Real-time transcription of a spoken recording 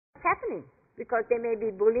happening because they may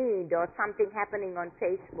be bullied or something happening on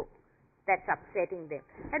Facebook that's upsetting them.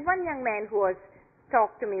 And one young man who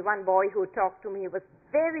one boy who talked to me was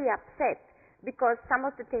very upset because some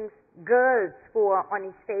of the things girls who are on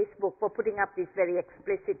his Facebook were putting up these very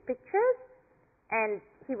explicit pictures, and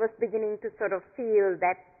he was beginning to sort of feel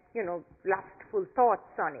that, lustful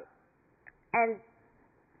thoughts on it. And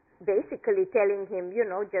basically telling him,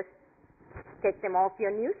 just take them off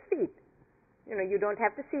your news feed. You don't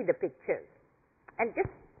have to see the pictures. And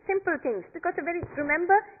just simple things, because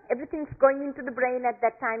remember, everything's going into the brain at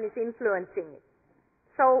that time is influencing it.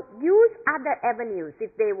 So use other avenues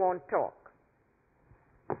if they won't talk.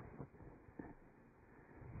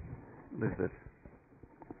 Elizabeth.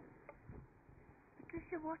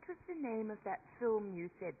 Patricia, what was the name of that film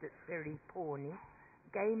you said that's very porny?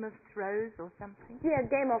 Game of Thrones or something? Yeah,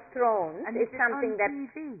 Game of Thrones. And is something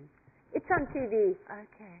on TV? It's on TV.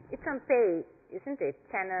 Okay. It's on pay, isn't it?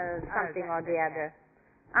 Channel something or the other.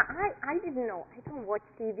 I didn't know. I don't watch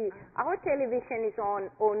TV. Our television is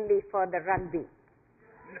on only for the rugby,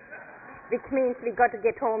 which means we got to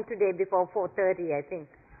get home today before 4:30, I think.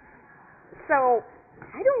 So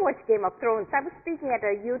I don't watch Game of Thrones. I was speaking at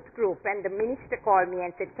a youth group, and the minister called me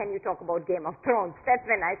and said, "Can you talk about Game of Thrones?" That's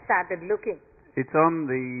when I started looking. It's on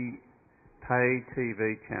the pay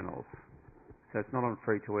TV channels, so it's not on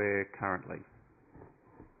free-to-air currently,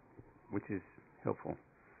 which is helpful.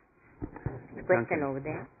 The question over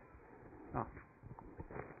there.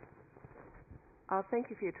 Oh, thank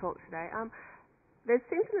you for your talk today. There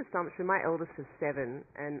seems an assumption, my eldest is 7,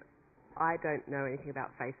 and I don't know anything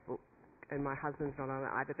about Facebook, and my husband's not on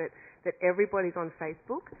it either, but that everybody's on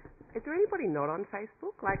Facebook. Is there anybody not on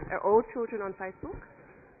Facebook? Like, are all children on Facebook?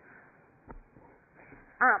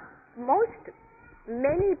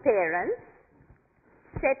 Many parents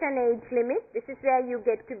set an age limit. This is where you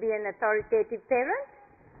get to be an authoritative parent.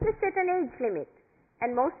 They set an age limit.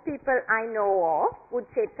 And most people I know of would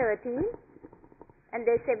say 13. And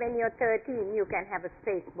they say when you're 13, you can have a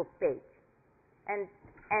Facebook page.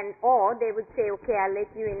 Or they would say, okay, I'll let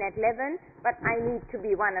you in at 11, but I need to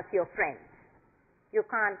be one of your friends. You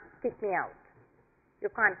can't kick me out. You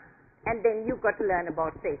can't. And then you've got to learn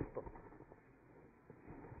about Facebook.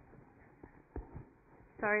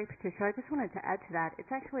 Sorry, Patricia, I just wanted to add to that.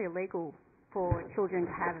 It's actually illegal for children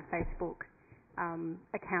to have a Facebook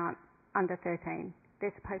account under 13.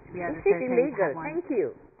 They're supposed to be over 13. This is illegal. To have one. Thank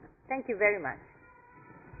you. Thank you very much.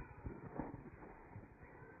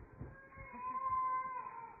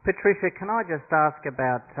 Patricia, can I just ask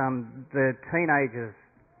about the teenagers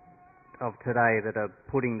of today that are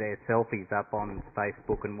putting their selfies up on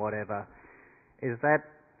Facebook and whatever? Is that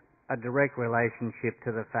a direct relationship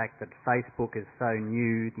to the fact that Facebook is so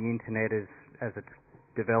new, the internet is, as it's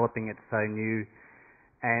developing, it's so new,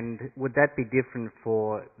 and would that be different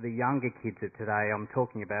for the younger kids of today? I'm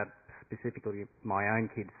talking about specifically my own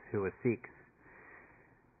kids who are 6.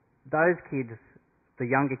 Those kids, the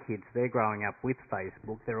younger kids, they're growing up with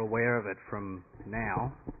Facebook, they're aware of it from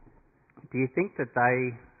now. Do you think that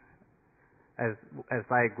they, as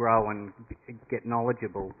they grow and get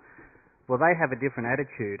knowledgeable, will they have a different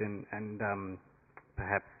attitude and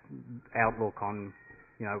perhaps outlook on,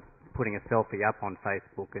 putting a selfie up on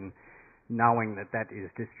Facebook and knowing that that is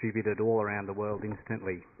distributed all around the world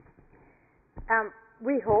instantly?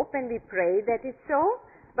 We hope and we pray that it's so,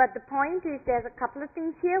 but the point is there's a couple of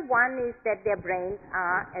things here. One is that their brains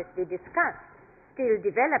are, as we discussed, still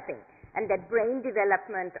developing, and that brain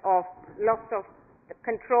development of lots of the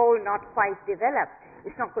control not quite developed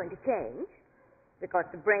is not going to change, because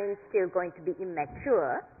the brain's still going to be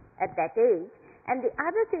immature at that age. And the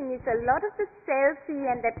other thing is a lot of the selfie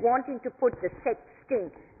and that wanting to put the sexting,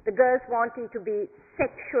 the girls wanting to be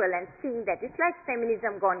sexual and seeing that, it's like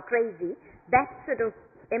feminism gone crazy, that sort of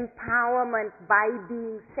empowerment by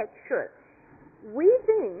being sexual. We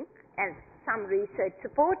think, and some research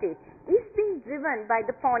support it, is being driven by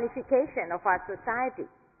the pornification of our society.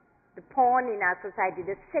 The porn in our society,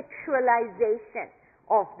 the sexualization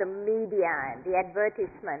of the media and the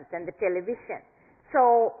advertisement and the television.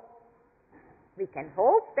 So we can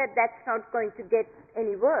hope that that's not going to get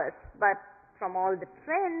any worse, but from all the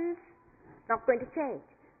trends, it's not going to change.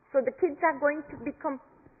 So the kids are going to become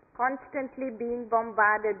constantly being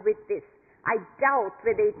bombarded with this. I doubt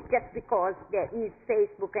whether it's just because there is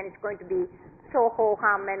Facebook and it's going to be so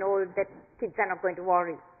ho-hum and all that kids are not going to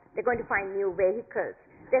worry. They're going to find new vehicles.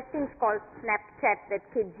 There's things called Snapchat that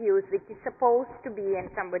kids use, which is supposed to be, and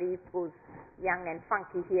somebody who's young and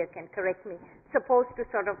funky here can correct me, supposed to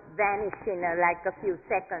sort of vanish in like a few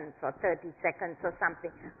seconds or 30 seconds or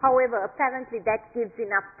something. However, apparently that gives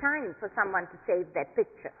enough time for someone to save that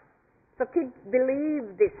picture. So So kids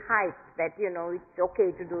believe this hype that, it's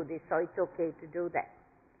okay to do this or it's okay to do that.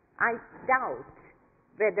 I doubt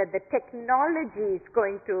whether the technology is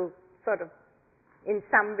going to sort of in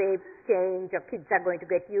some way change or kids are going to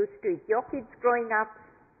get used to it. Your kids growing up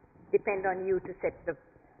depend on you to set the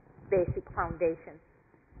basic foundation.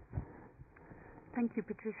 Thank you,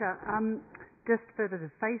 Patricia. Just further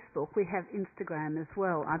to Facebook, we have Instagram as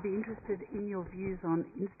well. I'd be interested in your views on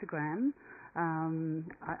Instagram.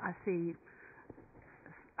 I see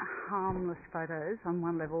harmless photos on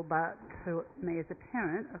one level, but to me as a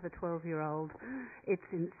parent of a 12-year-old, it's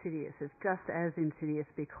insidious. It's just as insidious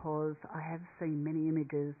because I have seen many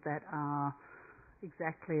images that are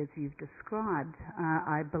exactly as you've described.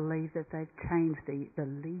 I believe that they've changed the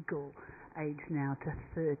legal age now to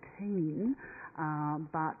 13,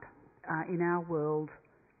 but in our world,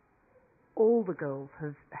 all the girls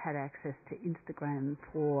have had access to Instagram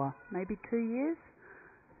for maybe 2 years,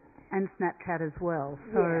 and Snapchat as well.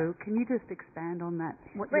 So can you just expand on that?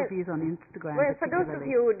 What your views on Instagram? Well, for those of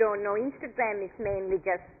you who don't know, Instagram is mainly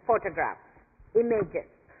just photographs, images,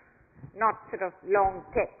 not sort of long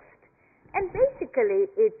text. And basically,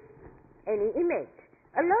 it's any image.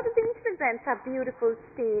 A lot of the Instagrams are beautiful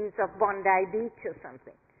scenes of Bondi Beach or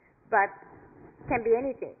something, but can be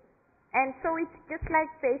anything. And so it's just like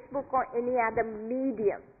Facebook or any other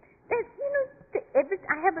medium. There's,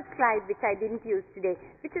 I have a slide which I didn't use today,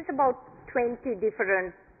 which is about 20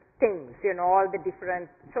 different things, all the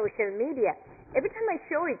different social media. Every time I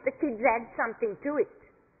show it, the kids add something to it.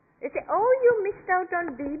 They say, oh, you missed out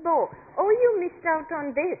on Bebo. Oh, you missed out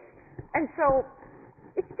on this. And so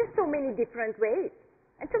it's just so many different ways.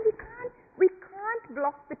 And so we can't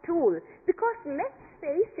block the tool because let's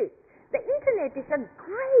face it, the internet is a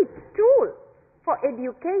great tool for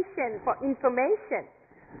education, for information.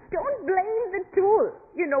 Don't blame the tool.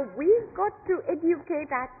 We've got to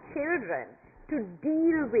educate our children to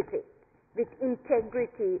deal with it with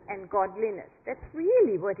integrity and godliness. That's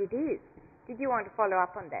really what it is. Did you want to follow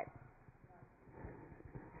up on that?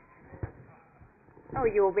 Oh,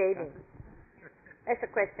 you're waiting. There's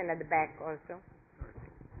a question at the back also.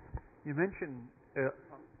 You mentioned,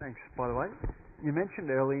 thanks by the way, you mentioned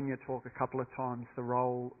earlier in your talk a couple of times the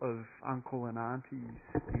role of uncle and aunties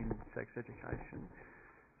in sex education.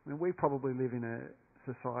 I mean, we probably live in a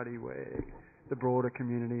society where the broader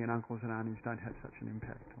community and uncles and aunties don't have such an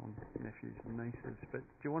impact on nephews and nieces. But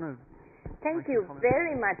do you want to... Thank you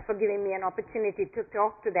very much for giving me an opportunity to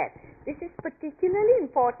talk to that. This is particularly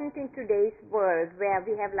important in today's world where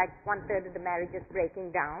we have like 1/3 of the marriages breaking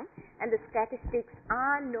down and the statistics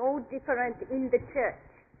are no different in the church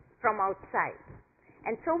from outside.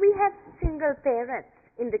 And so we have single parents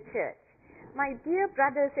in the church. My dear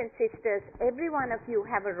brothers and sisters, every one of you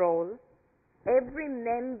have a role. Every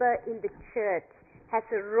member in the church has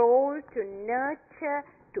a role to nurture,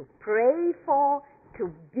 to pray for,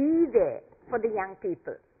 to be there for the young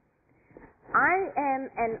people. I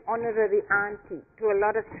am an honorary auntie to a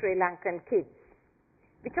lot of Sri Lankan kids,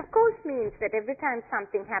 which of course means that every time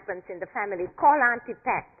something happens in the family, call Auntie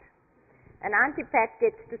Pat. And Auntie Pat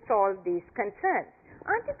gets to solve these concerns.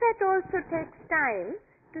 Auntie Pat also takes time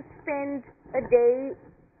to spend a day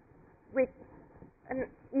with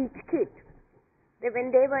each kid. When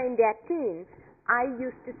they were in their teens, I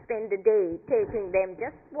used to spend a day taking them,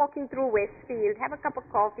 just walking through Westfield, have a cup of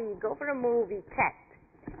coffee, go for a movie, chat.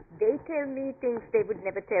 They tell me things they would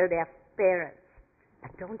never tell their parents.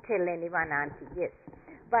 Don't tell anyone, Auntie, yes.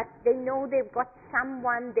 But they know they've got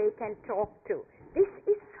someone they can talk to. This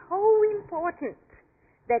is so important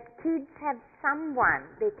that kids have someone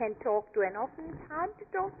they can talk to, and often it's hard to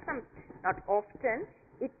talk not often,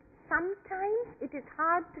 sometimes it is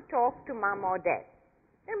hard to talk to mom or dad.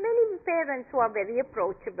 There are many parents who are very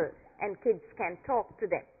approachable and kids can talk to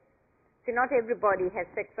them. See, not everybody has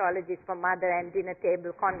sexologists for mother and dinner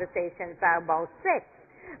table conversations are about sex,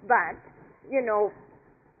 but,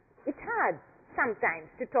 it's hard sometimes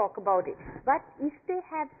to talk about it. But if they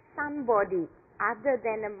have somebody other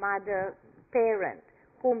than a mother, parent,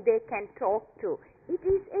 whom they can talk to, it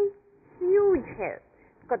is a huge help.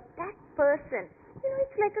 Because that person,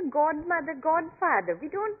 it's like a godmother, godfather. We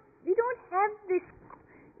don't have this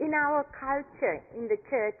in our culture, in the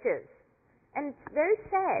churches. And it's very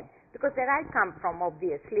sad, because where I come from,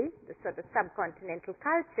 obviously, the sort of subcontinental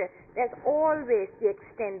culture, there's always the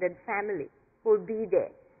extended family who will be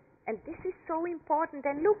there. And this is so important.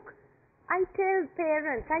 And look, I tell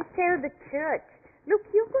parents, I tell the church, look,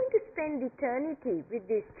 you're going to spend eternity with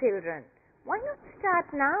these children. Why not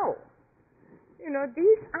start now?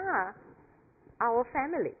 These are our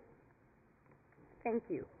family. Thank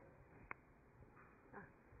you.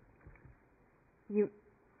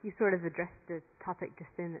 you sort of addressed the topic just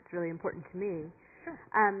then that's really important to me.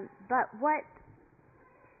 Sure. But what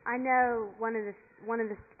I know, one of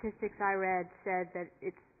the statistics I read said that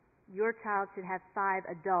it's your child should have 5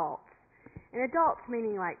 adults, and adults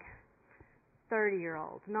meaning like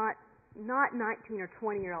 30-year-olds, not 19 or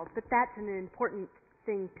 20-year-olds. But that's an important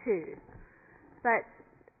thing too. But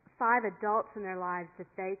 5 adults in their lives that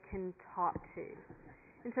they can talk to.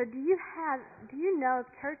 And so, do you know of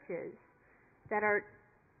churches that are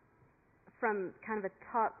from kind of a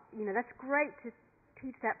top? That's great to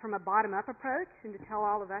teach that from a bottom-up approach and to tell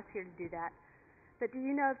all of us here to do that. But do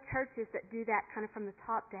you know of churches that do that kind of from the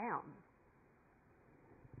top down?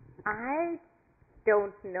 I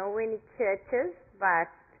don't know any churches, but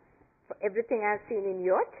for everything I've seen in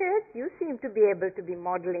your church, you seem to be able to be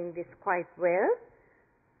modeling this quite well.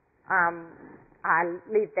 I'll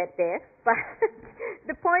leave that there. But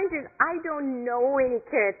the point is, I don't know any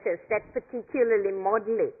churches that particularly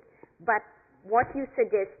model it. But what you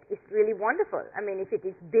suggest is really wonderful. I mean, if it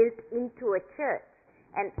is built into a church.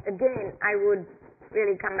 And again, I would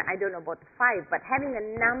really I don't know about 5, but having a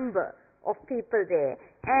number of people there.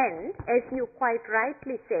 And, as you quite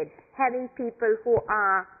rightly said, having people who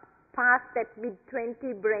are past that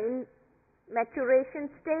mid-20 brain maturation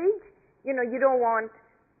stage. You don't want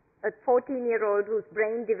a 14-year-old whose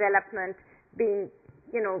brain development being,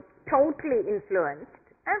 totally influenced.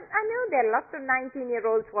 I know there are lots of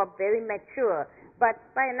 19-year-olds who are very mature, but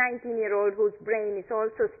by a 19-year-old whose brain is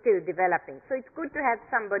also still developing. So it's good to have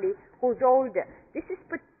somebody who's older. This is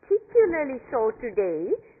particularly so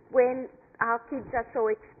today when our kids are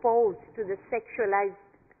so exposed to the sexualized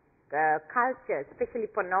culture, especially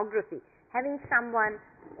pornography. Having someone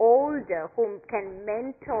older whom can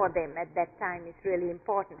mentor them at that time is really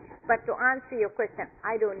important. But to answer your question,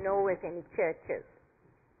 I don't know of any churches.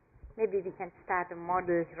 Maybe we can start a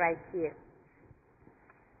model right here.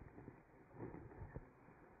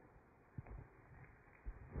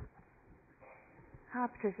 Hi,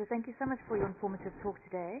 Patricia. Thank you so much for your informative talk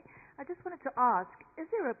today. I just wanted to ask, is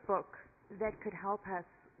there a book that could help us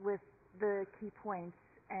with the key points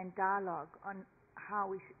and dialogue on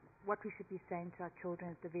what we should be saying to our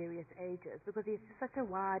children at the various ages? Because it's such a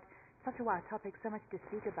wide topic, so much to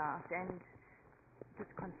speak about, and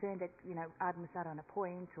just concerned that, I'd miss out on a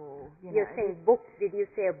point or, You're saying book. Did you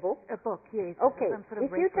say a book? A book, yes. Okay. Some sort of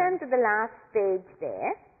if you turn to the last page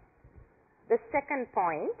there, the second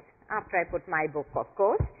point, after I put my book, of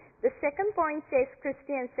course, the second point says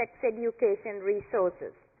Christian Sex Education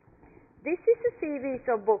Resources. This is a series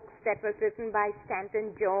of books that was written by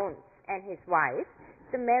Stanton Jones and his wife.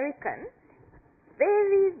 It's American,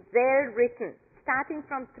 very well written, starting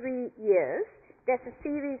from 3 years. There's a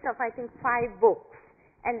series of, I think, 5 books.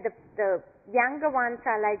 And the younger ones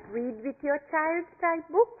are like read with your child type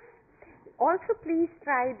books. Also, please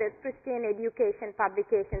try the Christian Education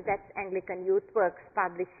publications. That's Anglican Youth Works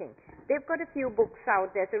Publishing. They've got a few books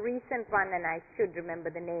out. There's a recent one, and I should remember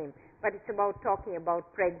the name, but it's about talking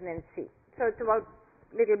about pregnancy. So it's about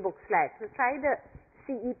little books like. So try the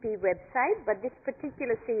CEP website, but this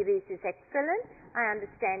particular series is excellent. I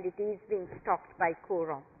understand it is being stocked by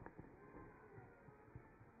Koorong.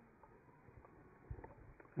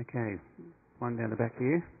 Okay, one down the back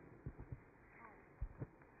here.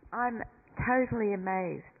 I'm totally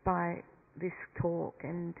amazed by this talk,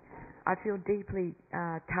 and I feel deeply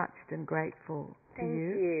touched and grateful to Thank you.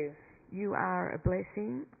 you. You are a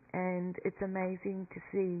blessing, and it's amazing to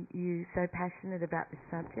see you so passionate about this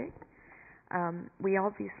subject. We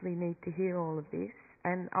obviously need to hear all of this,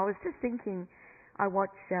 and I was just thinking, I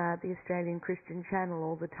watch the Australian Christian Channel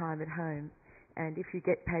all the time at home, and if you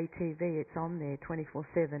get pay TV, it's on there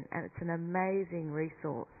 24/7, and it's an amazing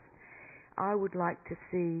resource. I would like to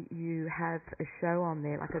see you have a show on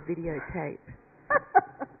there, like a videotape.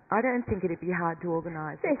 I don't think it'd be hard to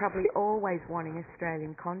organise. They're probably always wanting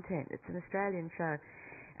Australian content. It's an Australian show.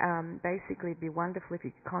 Basically, it'd be wonderful if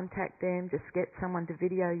you could contact them, just get someone to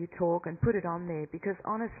video you talk and put it on there, because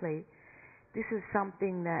honestly, this is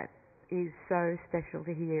something that is so special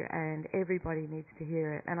to hear, and everybody needs to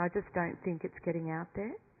hear it, and I just don't think it's getting out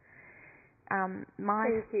there.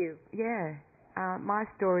 Thank you. Yeah. My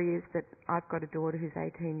story is that I've got a daughter who's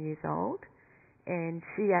 18 years old, and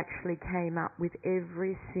she actually came up with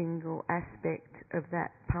every single aspect of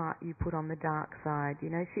that part you put on the dark side.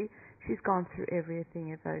 She's gone through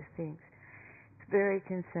everything of those things. It's very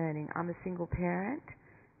concerning. I'm a single parent.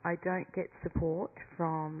 I don't get support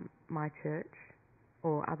from my church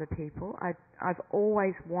or other people. I've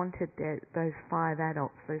always wanted those 5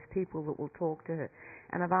 adults, those people that will talk to her.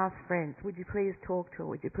 And I've asked friends, would you please talk to her?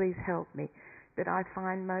 Would you please help me? But I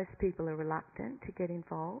find most people are reluctant to get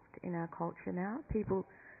involved in our culture now. People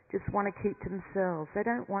just want to keep to themselves. They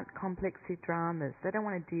don't want complex dramas. They don't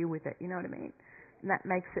want to deal with it, you know what I mean? And that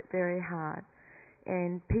makes it very hard.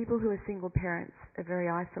 And people who are single parents are very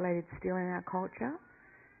isolated still in our culture.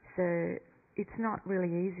 So it's not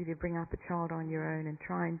really easy to bring up a child on your own and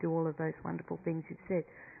try and do all of those wonderful things you've said.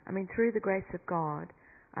 I mean, through the grace of God,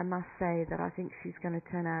 I must say that I think she's going to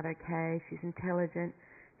turn out okay. She's intelligent.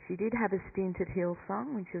 She did have a stint at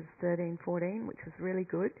Hillsong when she was 13, 14, which was really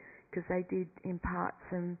good because they did impart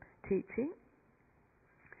some teaching.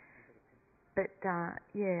 But,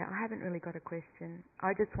 yeah, I haven't really got a question.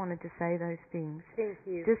 I just wanted to say those things. Thank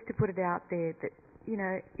you. Just to put it out there that, you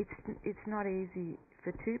know, it's not easy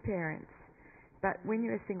for two parents. But when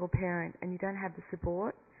you're a single parent and you don't have the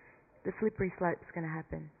support, the slippery slope's going to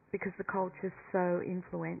happen because the culture's so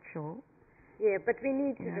influential. Yeah, but we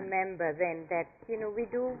need to remember then that, you know, we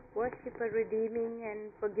do worship a redeeming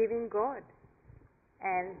and forgiving God.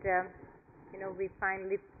 And, you know, we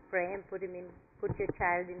finally pray and put your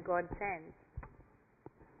child in God's hands.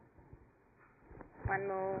 One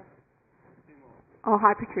more. Oh,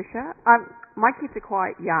 hi, Patricia. My kids are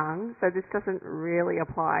quite young, so this doesn't really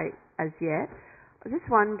apply as yet. I was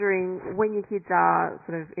just wondering, when your kids are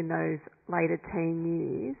sort of in those later teen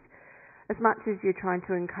years, as much as you're trying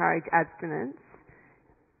to encourage abstinence,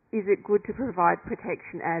 is it good to provide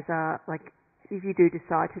protection as if you do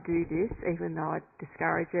decide to do this, even though I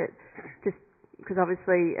discourage it, just because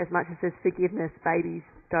obviously as much as there's forgiveness, babies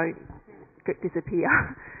don't disappear.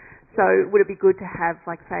 So would it be good to have,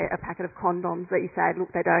 say, a packet of condoms that you say,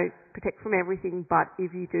 look, they don't protect from everything, but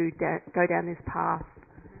if you do go down this path?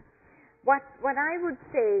 What I would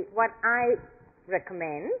say, what I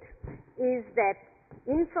recommend is that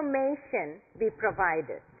information be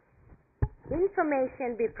provided.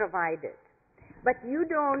 Information be provided. But you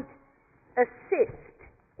don't assist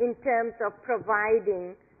in terms of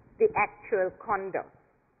providing the actual condom.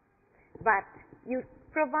 But you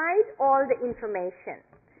provide all the information.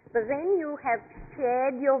 But then you have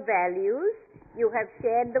shared your values, you have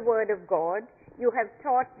shared the Word of God, you have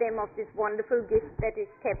taught them of this wonderful gift that is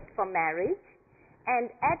kept for marriage, and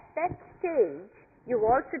at that stage, you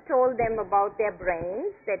also told them about their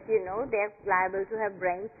brains, that, you know, they're liable to have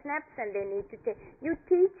brain snaps and they need to you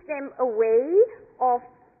teach them a way of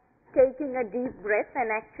taking a deep breath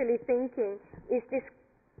and actually thinking, is this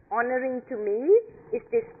honoring to me? Is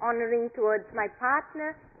this honoring towards my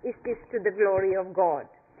partner? Is this to the glory of God?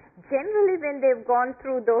 Generally, when they've gone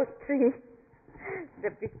through those three,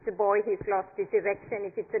 if it's a boy, he's lost his erection.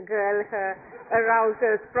 If it's a girl, her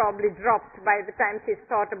arousal's probably dropped by the time she's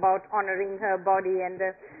thought about honoring her body and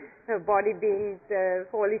her body being the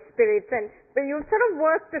Holy Spirit. But you sort of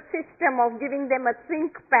work the system of giving them a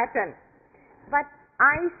think pattern. But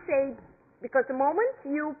I say, because the moment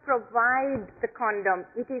you provide the condom,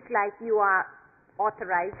 it is like you are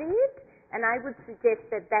authorizing it, and I would suggest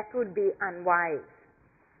that that would be unwise.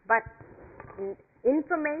 But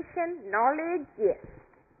information, knowledge, yes.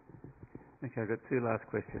 Okay, I've got two last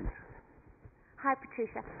questions. Hi,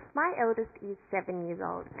 Patricia. My eldest is 7 years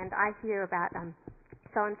old, and I hear about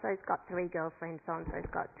so-and-so's got 3 girlfriends, so-and-so's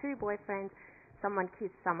got 2 boyfriends, someone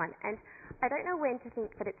kissed someone, and I don't know when to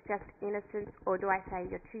think that it's just innocence, or do I say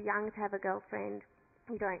you're too young to have a girlfriend,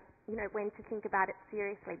 you don't, when to think about it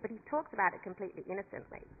seriously, but he talks about it completely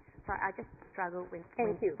innocently. So I just struggle with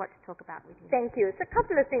what to talk about with him. Thank you. So a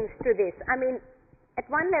couple of things to this. I mean, at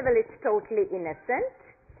one level it's totally innocent.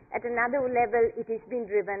 At another level it is being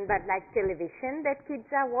driven by like television that kids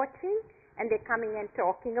are watching and they're coming and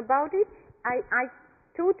talking about it.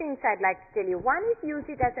 Two things I'd like to tell you. One is use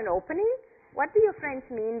it as an opening. What do your friends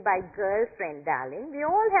mean by girlfriend, darling? We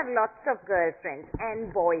all have lots of girlfriends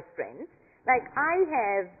and boyfriends. Like I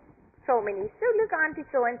have so many. So look, Auntie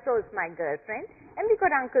so-and-so is my girlfriend. And we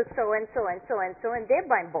got Uncle so-and-so and so-and-so, and they're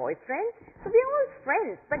my boyfriends. So we're all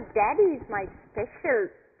friends. But Daddy is my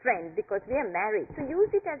special friend because we are married. So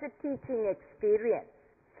use it as a teaching experience.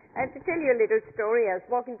 I have to tell you a little story. I was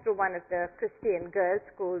walking through one of the Christian girls'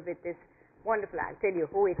 schools with this wonderful, I'll tell you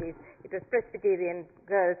who it is. It was Presbyterian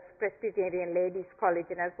Ladies College,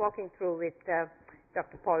 and I was walking through with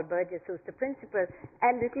Dr. Paul Burgess, who's the principal,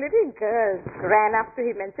 and this little girl ran up to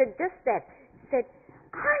him and said just that. Said,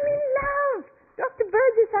 I'm in love! Dr.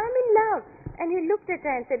 Burgess, I'm in love! And he looked at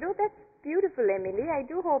her and said, oh, that's beautiful, Emily. I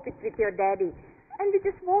do hope it's with your daddy. And we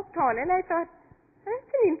just walked on, and I thought, that's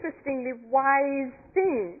an interestingly wise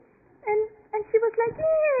thing. And she was like,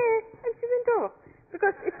 yeah, and she went off.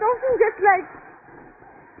 Because it's often just like,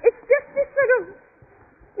 it's just this sort of,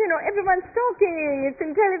 everyone's talking, it's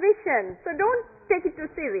in television. So don't take it too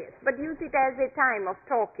serious, but use it as a time of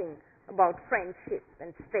talking about friendship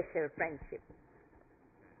and special friendship.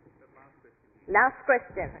 Last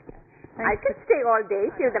question. I can stay all day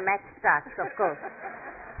till the match starts, of course.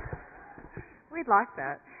 We'd like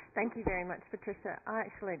that. Thank you very much, Patricia. I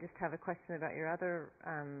actually just have a question about your other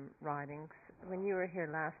writings. When you were here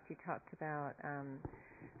last, you talked about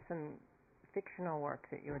some fictional work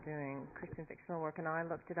that you were doing, Christian fictional work, and I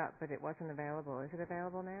looked it up, but it wasn't available. Is it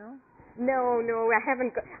available now? No, I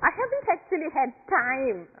haven't actually had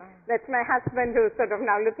time. Oh. That's my husband who's sort of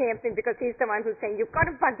now looking at me, because he's the one who's saying, you've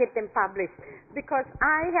got to get them published. Because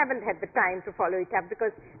I haven't had the time to follow it up,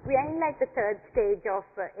 because we are in like the third stage of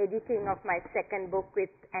editing of my second book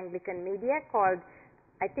with Anglican Media called,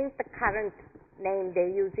 I think the current name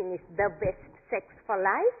they're using is The Best Sex for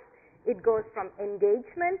Life. It goes from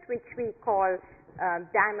engagement, which we call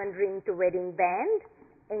diamond ring to wedding band,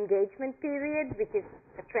 engagement period, which is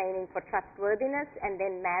a training for trustworthiness, and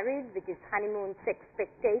then marriage, which is honeymoon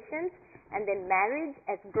expectations, and then marriage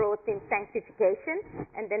as growth in sanctification,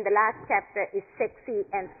 and then the last chapter is sexy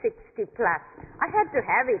and 60 plus. I had to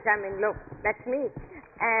have it. I mean, look, that's me.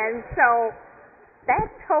 And so that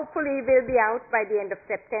hopefully will be out by the end of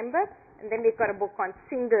September, and then we've got a book on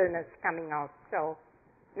singleness coming out. So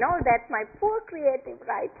no, that's my poor creative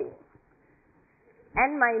writing.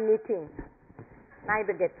 And my knitting.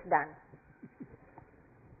 Neither gets done.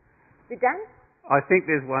 You done? I think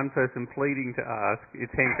there's one person pleading to ask.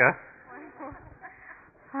 It's Henka.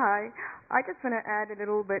 Hi. I just want to add a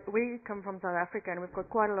little bit. We come from South Africa, and we've got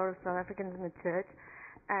quite a lot of South Africans in the church,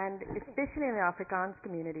 and especially in the Afrikaans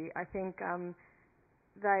community, I think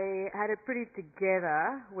they had it pretty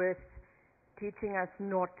together with teaching us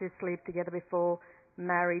not to sleep together before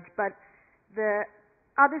marriage. But the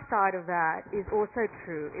other side of that is also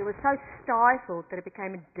true. It was so stifled that it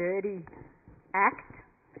became a dirty act.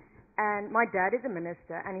 And my dad is a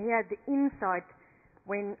minister, and he had the insight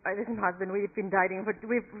when, this is my husband, we've been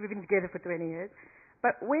together for 20 years.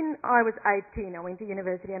 But when I was 18, I went to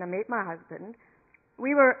university and I met my husband.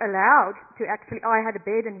 We were allowed to actually, I had a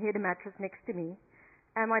bed and he had a mattress next to me.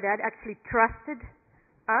 And my dad actually trusted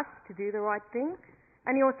us to do the right thing.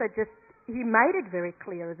 And he also he made it very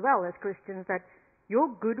clear as well as Christians that your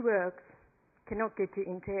good works cannot get you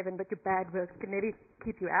into heaven, but your bad works can maybe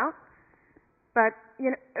keep you out. But,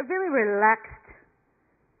 very relaxed,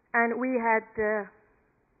 and we had the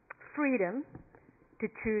freedom to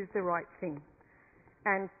choose the right thing.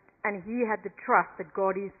 And he had the trust that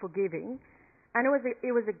God is forgiving, and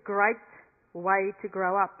it was a great way to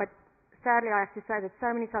grow up. But sadly, I have to say that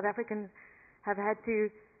so many South Africans have had to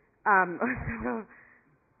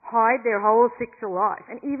hide their whole sexual life.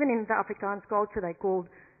 And even in the Afrikaans culture, they called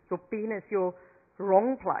your penis your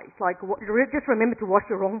wrong place. Like, just remember to wash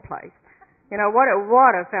your wrong place.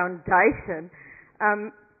 What a foundation.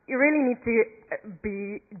 You really need to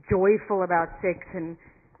be joyful about sex and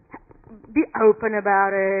be open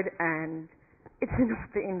about it, and it's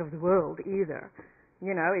not the end of the world either.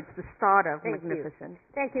 It's the start of magnificent.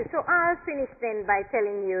 Thank you. So I'll finish then by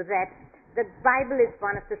telling you that the Bible is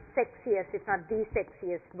one of the sexiest, if not the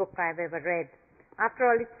sexiest book I've ever read. After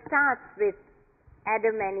all, it starts with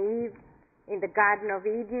Adam and Eve in the Garden of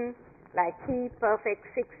Eden, like he, perfect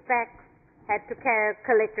six-pack, had to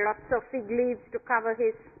collect lots of fig leaves to cover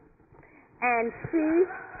his, and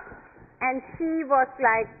she was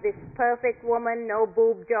like this perfect woman, no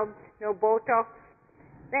boob jobs, no Botox.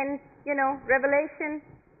 Then, Revelation,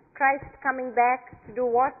 Christ coming back to do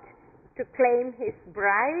what? To claim his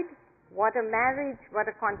bride. What a marriage, what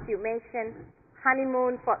a consummation,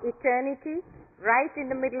 honeymoon for eternity. Right in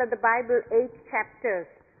the middle of the Bible, 8 chapters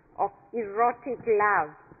of erotic love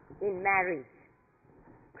in marriage.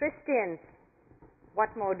 Christians, what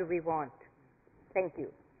more do we want? Thank you.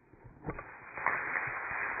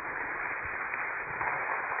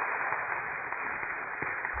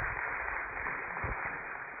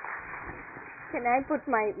 Can I put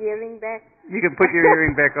my earring back? You can put your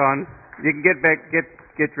earring back on. You can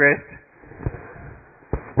get dressed.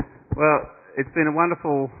 Well, it's been a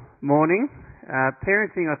wonderful morning.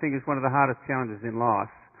 Parenting, I think, is one of the hardest challenges in life,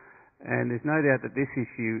 and there's no doubt that this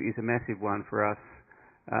issue is a massive one for us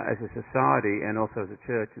as a society and also as a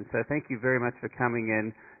church. And so thank you very much for coming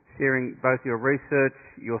and sharing both your research,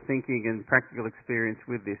 your thinking and practical experience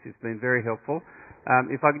with this. It's been very helpful.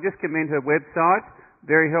 If I could just commend her website,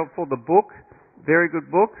 very helpful. The book, very good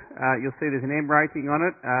book. You'll see there's an M rating on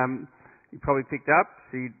it. You probably picked up.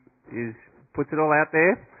 She puts it all out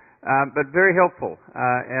there. But very helpful.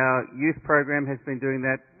 Our youth program has been doing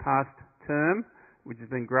that past term, which has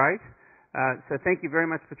been great. So thank you very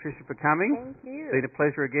much, Patricia, for coming. Thank you. It's been a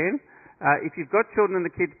pleasure again. If you've got children in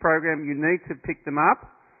the kids program, you need to pick them up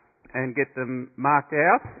and get them marked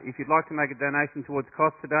out. If you'd like to make a donation towards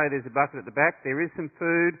costs today, there's a bucket at the back. There is some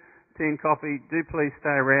food to tea and coffee. Do please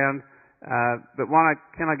stay around. But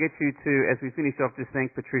can I get you to, as we finish off, just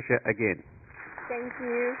thank Patricia again? Thank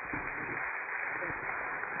you.